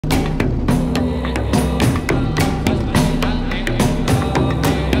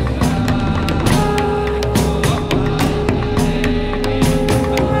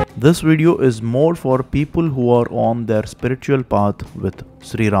This video is more for people who are on their spiritual path with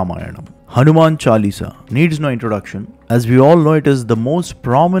Sri Ramayanam. Hanuman Chalisa needs no introduction, as we all know it is the most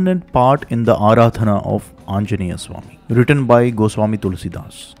prominent part in the Aradhana of Anjaneya Swami, written by Goswami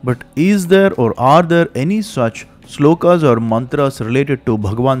Tulsidas. But is there or are there any such slokas or mantras related to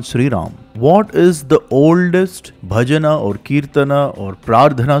Bhagavan Sri Ram? What is the oldest bhajana or kirtana or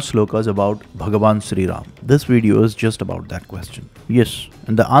prardhana slokas about Bhagavan Sri Ram? This video is just about that question. Yes,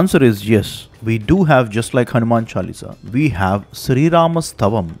 and the answer is yes. We do have, just like Hanuman Chalisa, we have Sri Rama's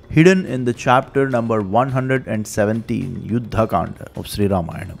STHAVAM hidden in the chapter number 117 Yuddha Kanda of Sri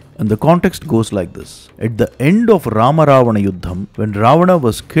Ramayanam. And the context goes like this. At the end of Rama Ravana Yuddham, when Ravana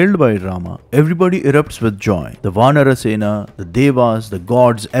was killed by Rama, everybody erupts with joy. The Vanara Sena, the Devas, the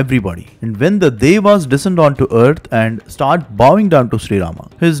gods, everybody. And when the Devas descend onto earth and start bowing down to Sri Rama,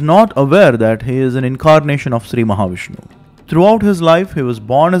 he is not aware that he is an incarnation of Sri Mahavishnu. Throughout his life, he was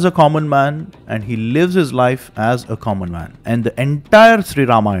born as a common man and he lives his life as a common man. And the entire Sri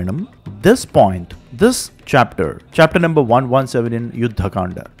Ramayanam, this chapter number 117 in Yuddha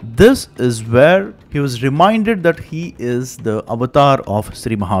Kanda, this is where he was reminded that he is the avatar of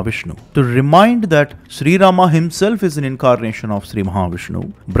Sri Mahavishnu. To remind that Sri Rama himself is an incarnation of Sri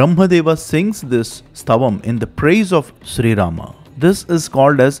Mahavishnu, Brahmadeva sings this STHAVAM in the praise of Sri Rama. This is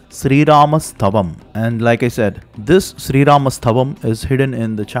called as Sri Rama's STHAVAM, and like I said, this Sri Rama's STHAVAM is hidden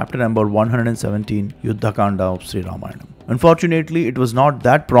in the chapter number 117 Yuddha Kanda of Sri Ramayanam. Unfortunately, it was not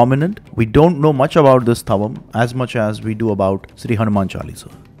that prominent. We don't know much about this STHAVAM as much as we do about Sri Hanuman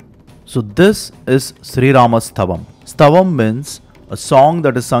Chalisa. So this is Sri Rama's STHAVAM. STHAVAM means a song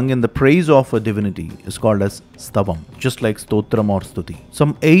that is sung in the praise of a divinity is called as STHAVAM, just like Stotram or Stuti.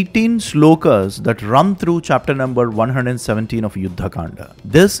 Some 18 slokas that run through chapter number 117 of Yuddha Kanda.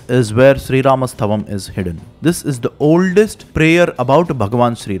 This is where Sri Rama's STHAVAM is hidden. This is the oldest prayer about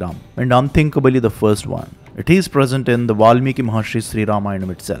Bhagavan Sri Ram, and unthinkably the first one. It is present in the Valmiki Maharshi's Sri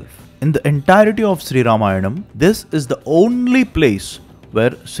Ramayanam itself. In the entirety of Sri Ramayanam, this is the only place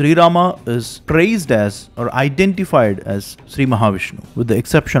where Sri Rama is praised as or identified as Sri Mahavishnu, with the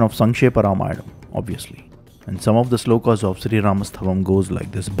exception of Sangshepa Ramayanam, obviously. And some of the slokas of Sri Rama's STHAVAM goes like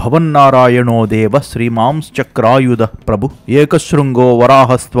this. Bhavan Narayano Deva Sri Mams Chakrayudha Prabhu Ekashrungo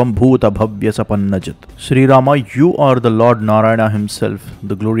Varahastvam Bhuta Bhavya Sapannajit. Sri Rama, you are the Lord Narayana himself,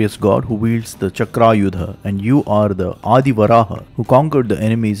 the glorious God who wields the Chakrayudha, and you are the Adi Varaha who conquered the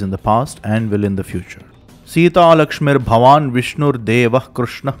enemies in the past and will in the future. Sita Lakshmir Bhavan Vishnur Devah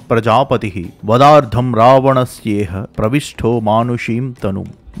Krishna Prajapatihi Vadardham Ravanasyeha Pravishto Manushim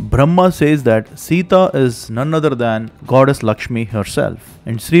Tanum. Brahma says that Sita is none other than Goddess Lakshmi herself.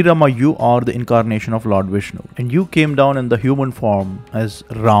 And Sri Rama, you are the incarnation of Lord Vishnu. And you came down in the human form as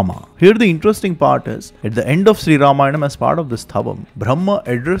Rama. Here the interesting part is, at the end of Sri Ramayanam, as part of this STHAVAM, Brahma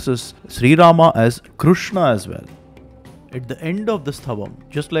addresses Sri Rama as Krishna as well. At the end of this STHAVAM,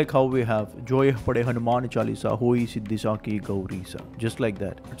 just like how we have Joy Pade Hanuman Chalisa Hoi Siddhisa Ki Gaurisa, just like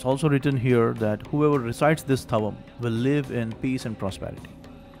that, it's also written here that whoever recites this STHAVAM will live in peace and prosperity.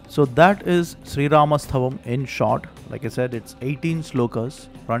 So that is Sri Rama's STHAVAM in short. Like I said, it's 18 slokas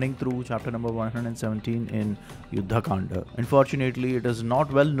running through chapter number 117 in Yuddha Kanda. Unfortunately, it is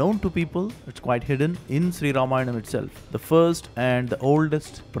not well known to people. It's quite hidden in Sri Ramayanam itself, the first and the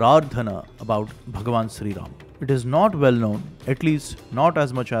oldest prardhana about Bhagavan Sri Ram. It is not well known, at least not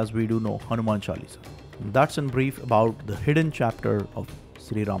as much as we do know Hanuman Chalisa. And that's in brief about the hidden chapter of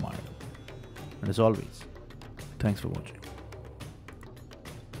Sri Ramayanam. And as always, thanks for watching.